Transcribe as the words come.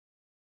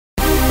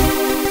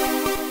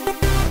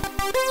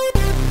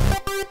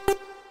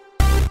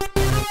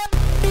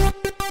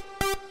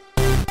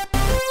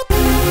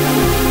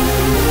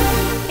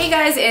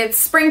guys, it's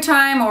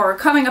springtime or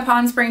coming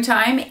upon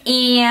springtime,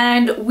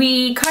 and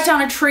we cut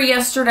down a tree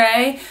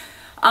yesterday.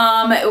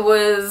 It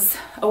was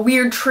a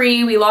weird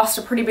tree. We lost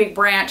a pretty big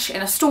branch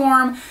in a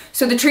storm,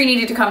 so the tree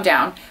needed to come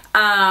down.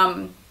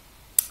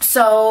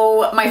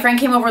 So my friend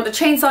came over with a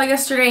chainsaw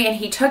yesterday and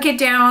he took it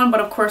down,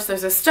 but of course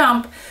there's a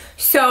stump.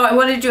 So I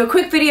wanted to do a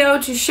quick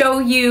video to show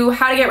you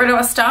how to get rid of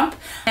a stump,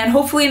 and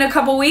hopefully in a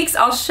couple weeks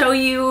I'll show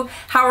you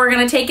how we're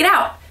gonna take it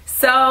out.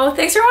 So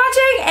thanks for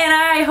watching, and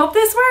I hope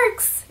this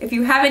works. If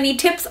you have any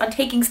tips on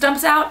taking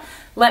stumps out,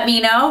 let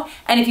me know.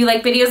 And if you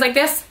like videos like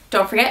this,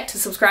 don't forget to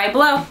subscribe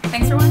below.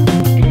 Thanks for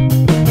watching.